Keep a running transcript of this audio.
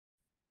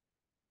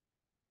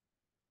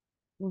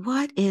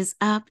What is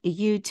up,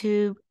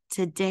 YouTube?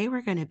 Today,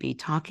 we're going to be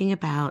talking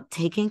about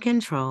taking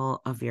control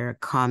of your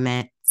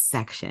comment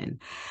section.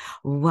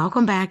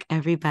 Welcome back,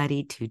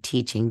 everybody, to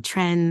Teaching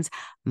Trends.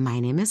 My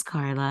name is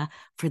Carla.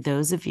 For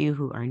those of you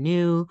who are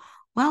new,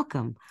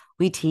 welcome.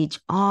 We teach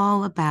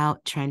all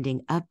about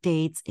trending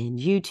updates in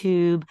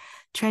YouTube,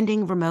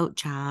 trending remote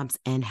jobs,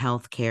 and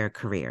healthcare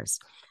careers.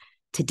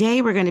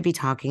 Today, we're going to be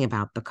talking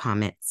about the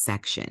comment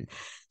section.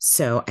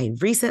 So I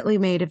recently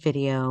made a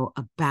video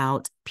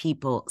about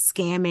people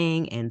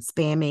scamming and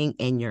spamming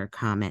in your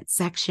comment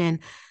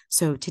section.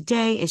 So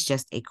today is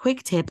just a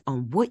quick tip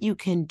on what you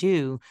can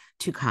do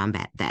to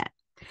combat that.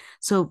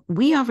 So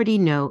we already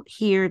know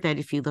here that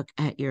if you look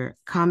at your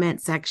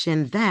comment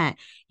section that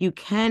you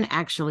can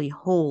actually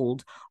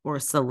hold or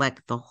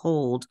select the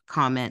hold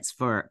comments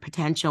for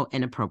potential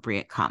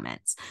inappropriate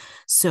comments.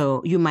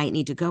 So you might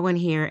need to go in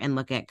here and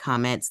look at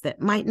comments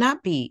that might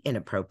not be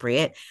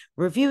inappropriate,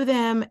 review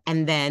them,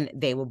 and then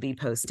they will be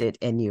posted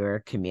in your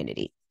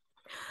community.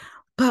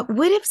 But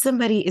what if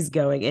somebody is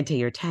going into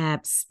your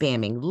tab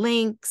spamming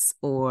links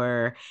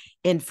or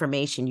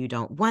information you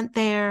don't want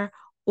there?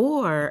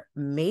 Or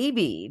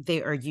maybe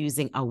they are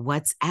using a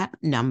WhatsApp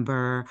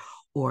number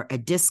or a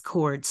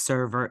Discord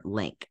server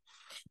link.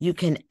 You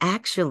can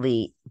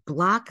actually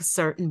block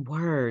certain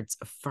words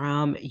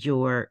from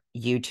your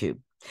YouTube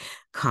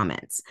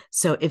comments.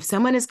 So if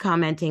someone is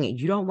commenting and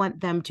you don't want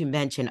them to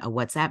mention a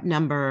WhatsApp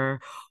number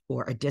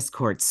or a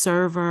Discord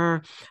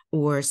server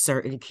or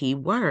certain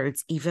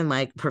keywords, even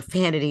like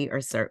profanity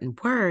or certain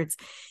words,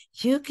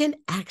 you can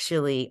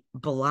actually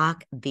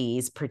block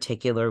these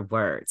particular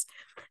words.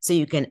 So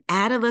you can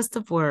add a list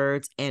of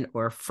words and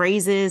or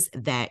phrases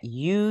that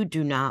you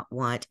do not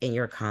want in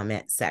your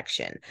comment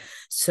section.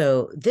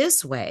 So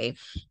this way,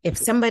 if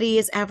somebody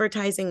is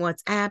advertising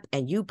WhatsApp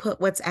and you put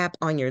WhatsApp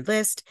on your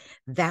list,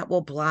 that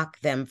will block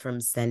them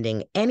from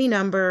sending any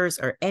numbers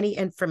or any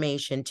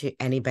information to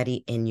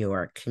anybody in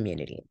your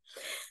community.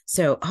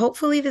 So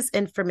hopefully this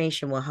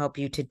information will help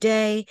you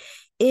today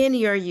in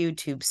your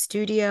YouTube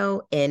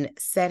studio in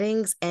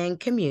settings and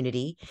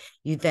community.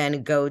 You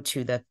then go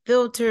to the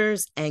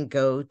filters and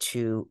go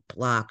to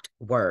blocked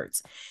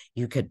words.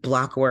 You could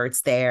block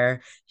words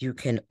there. You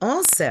can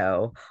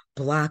also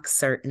block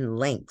certain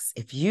links.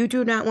 If you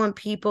do not want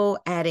people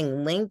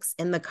adding links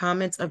in the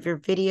comments of your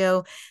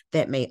video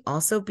that may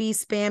also be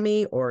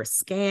spammy or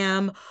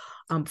scam,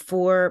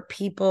 for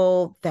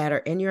people that are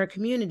in your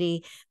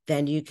community,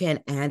 then you can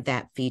add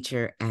that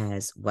feature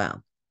as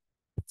well.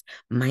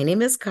 My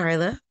name is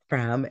Carla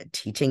from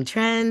Teaching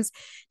Trends,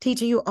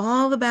 teaching you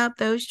all about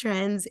those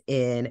trends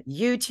in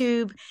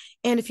YouTube.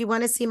 And if you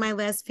want to see my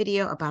last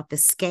video about the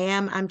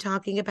scam I'm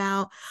talking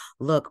about,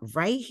 look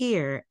right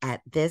here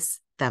at this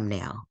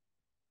thumbnail.